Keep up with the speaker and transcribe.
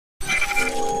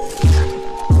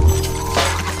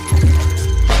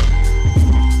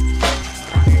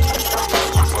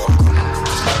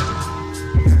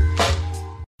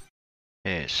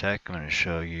sec, I'm going to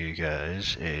show you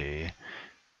guys a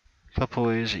couple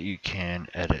ways that you can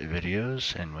edit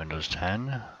videos in Windows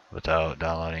 10 without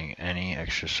downloading any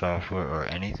extra software or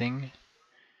anything.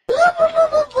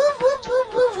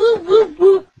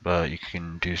 But you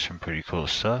can do some pretty cool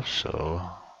stuff, so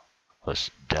let's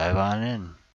dive on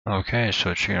in. Okay, so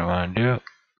what you're going to want to do is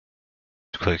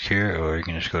click here, or you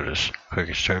can just go to click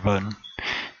the start button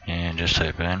and just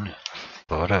type in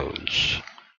photos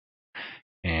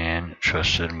and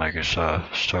trusted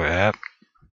Microsoft Store app.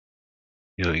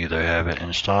 You'll either have it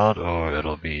installed or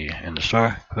it'll be in the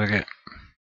store. Click it.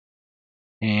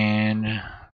 And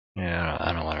yeah,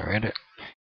 I don't want to read it.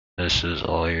 This is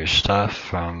all your stuff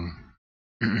from,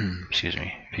 excuse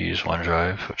me, if you use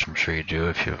OneDrive, which I'm sure you do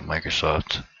if you have a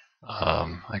Microsoft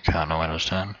account on Windows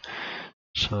 10.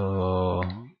 So,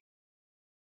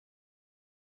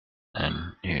 and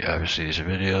you obviously these are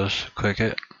videos. Click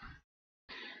it.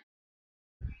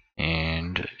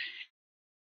 And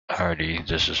already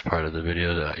this is part of the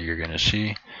video that you're going to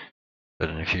see. Put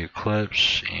in a few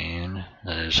clips, and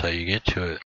that is how you get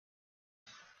to it.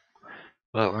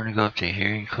 But we're going to go up to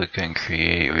here, you click on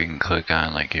create, or you can click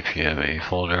on like if you have a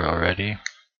folder already.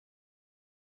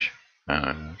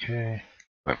 Okay,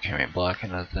 webcam ain't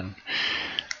blocking nothing.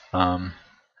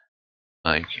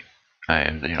 Like I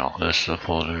have, this is a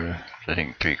folder, I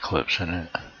think 3 clips in it.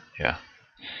 Yeah.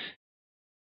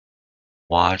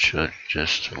 Watch it,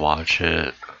 just watch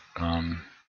it,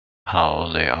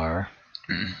 how they are.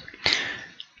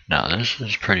 Now this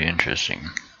is pretty interesting.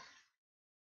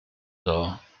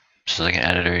 So this is like an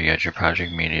editor, you got your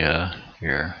project media,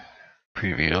 your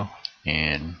preview,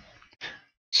 and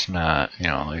it's not,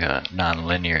 like a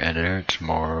non-linear editor, it's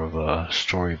more of a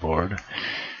storyboard.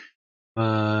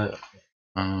 But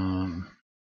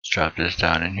let's drop this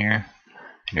down in here,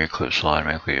 and your clips will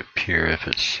automatically appear if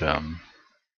it's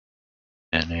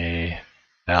in a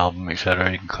album,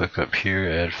 etc. You can click up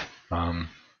here, add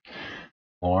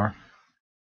more.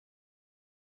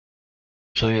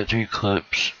 So you got 3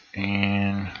 clips,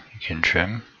 and you can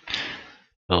trim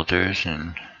filters,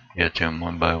 and you have to do them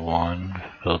 1 by 1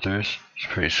 filters. It's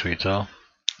pretty sweet though.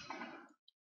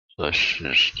 So let's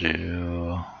just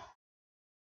do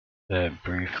that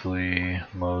briefly.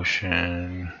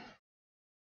 Motion.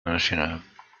 I'm just gonna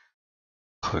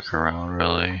click around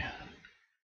really.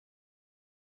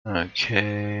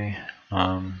 Okay.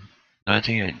 Another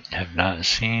thing I have not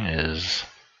seen is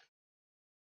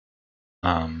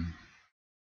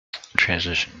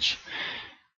transitions.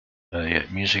 You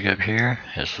got music up here.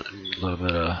 Has a little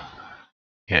bit of,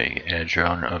 yeah, you can add your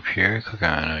own up here. Click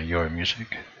on your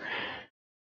music.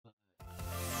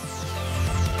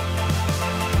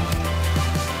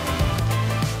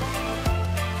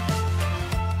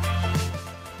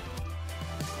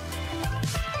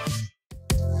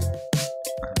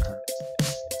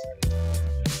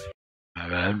 My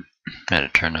bad. I had to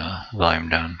turn the volume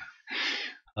down.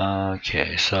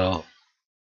 Okay, so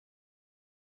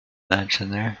that's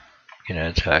in there. You can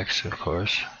add text, of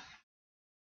course.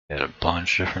 Got a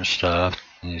bunch of different stuff.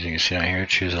 As you can see down here,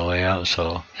 choose a layout.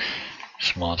 So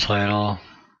small title.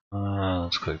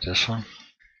 Let's click this one.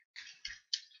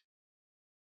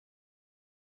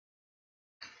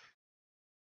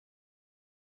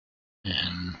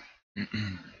 And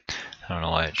I don't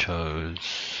know why it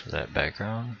chose that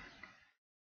background.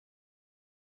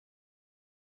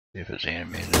 See if it's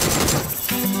animated.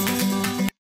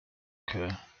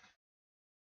 Okay.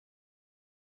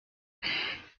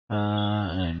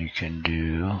 And you can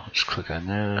do, let's click on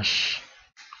this.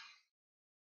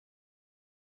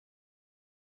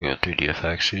 We got 3D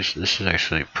effects. This is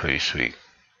actually pretty sweet.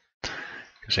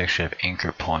 Because they actually have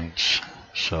anchor points.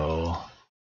 So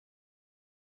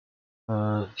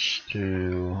let's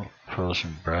do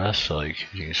frozen breath.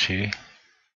 Like you can see,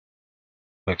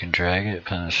 click and drag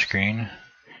it on the screen.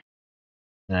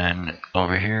 Then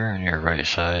over here on your right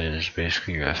side is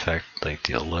basically your effect, like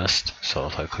the list. So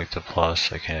if I click the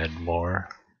plus, I can add more.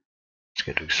 Let's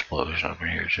get an explosion over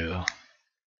here too.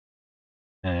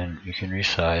 And you can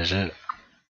resize it.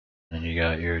 And you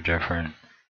got your different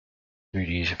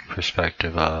 3D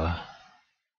perspective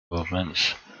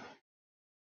movements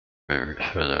for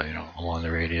the along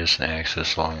the radius and the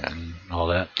axis along and all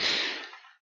that.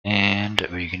 And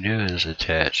what you can do is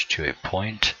attach to a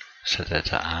point, set that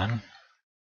to on.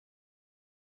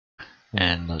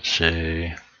 And let's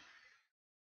say,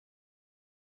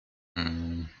 I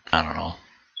don't know,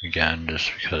 again,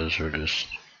 just because we're just,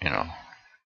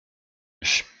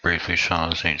 just briefly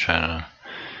showing this, ain't trying to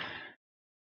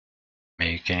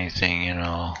make anything,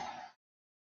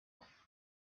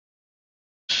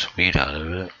 sweet out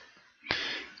of it.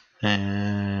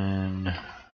 And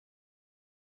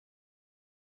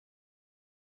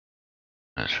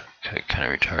That's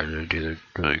kind of retarded to do. They're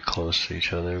really close to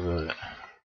each other, but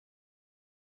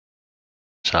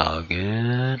it's all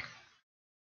good.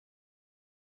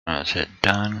 That's it,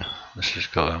 done. Let's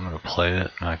just go. I'm gonna play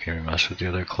it. I'm not gonna mess with the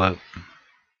other clip.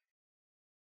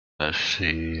 Let's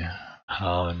see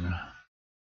how and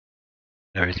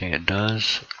everything it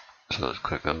does. So let's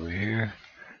click over here,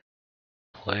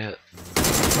 play it.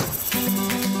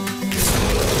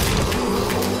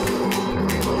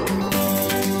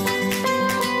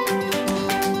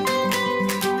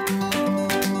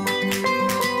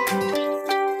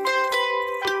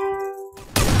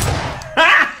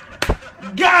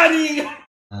 Got him!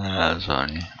 That's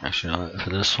funny. Actually, no, for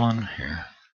this one here,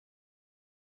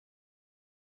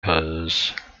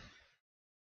 because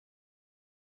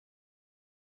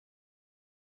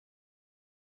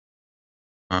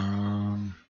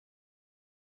and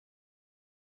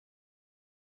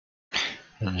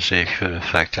say if you put an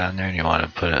effect on there and you want to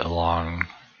put it along,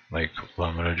 like what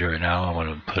I'm gonna do right now, I want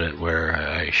to put it where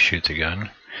I shoot the gun.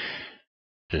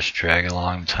 Just drag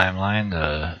along the timeline,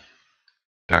 the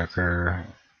darker,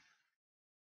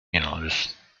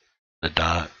 just the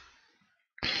dot.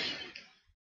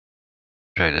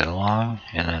 Drag that along,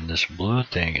 and then this blue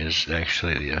thing is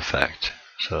actually the effect.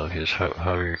 So if you just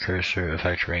hover your cursor,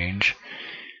 effect range.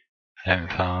 I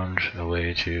haven't found a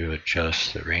way to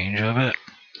adjust the range of it,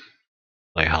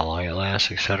 like how long it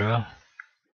lasts, etc.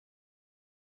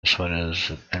 This one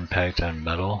is impact on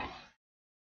metal.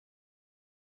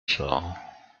 So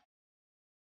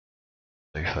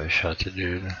if I shot the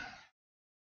dude,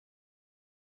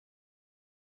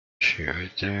 shoot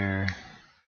right there.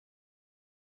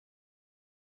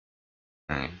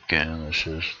 And again, this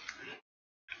is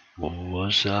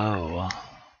what's up.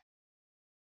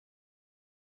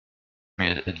 I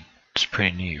mean, it's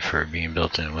pretty neat for being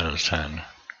built in Windows 10.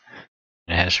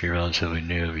 It has to be relatively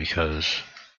new because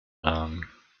I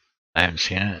haven't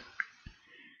seen it,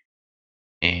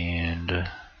 and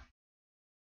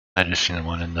I just seen the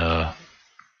one in the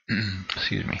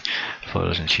excuse me,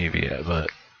 photos and TV yet.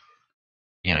 But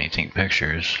you think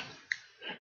pictures,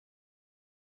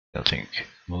 you'll think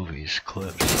movies,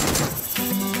 clips.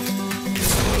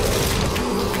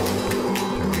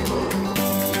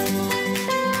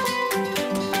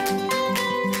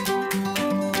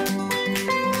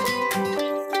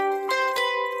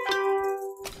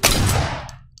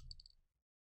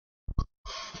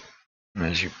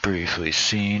 As you've briefly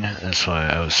seen, that's why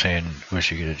I was saying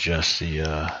wish you could adjust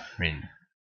the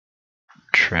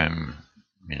trim.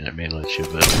 It may let you,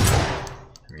 but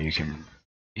you can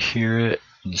hear it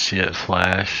and see it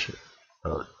flash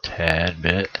a tad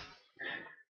bit.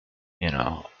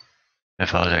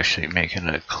 If I was actually making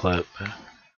a clip,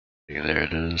 there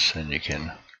it is, and you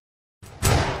can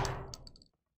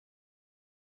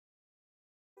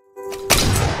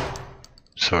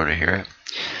sort of hear it.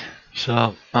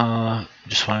 So,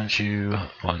 just wanted to,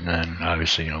 and then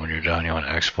obviously, when you're done, you want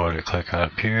to export it, click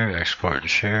up here, export to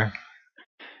share,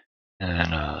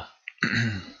 and then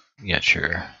you get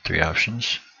your 3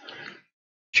 options.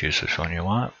 Choose which one you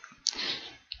want.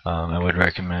 I would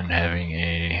recommend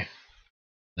having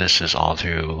this is all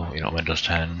through, Windows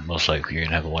 10. Most likely you're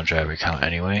gonna have a OneDrive account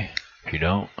anyway. If you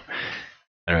don't,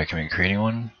 I'd recommend creating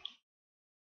one.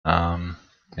 And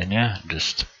yeah,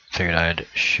 just figured I'd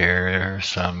share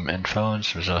some info and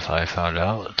some stuff I found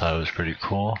out. I thought it was pretty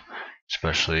cool,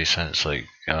 especially since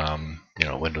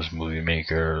Windows Movie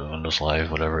Maker, Windows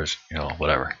Live, whatever is,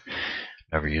 whatever.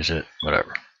 Never use it,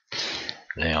 whatever.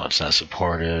 It's not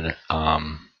supported.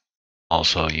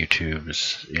 Also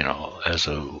YouTube's, as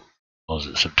of, was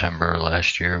it September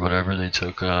last year or whatever, they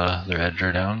took their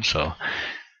editor down. So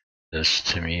this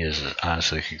to me is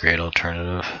honestly a great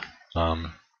alternative.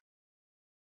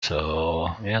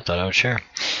 So yeah, I thought I would share.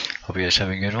 Hope you guys have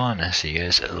a good one. See you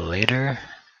guys later.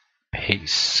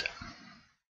 Peace.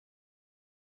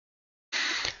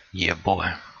 Yeah,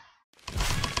 boy.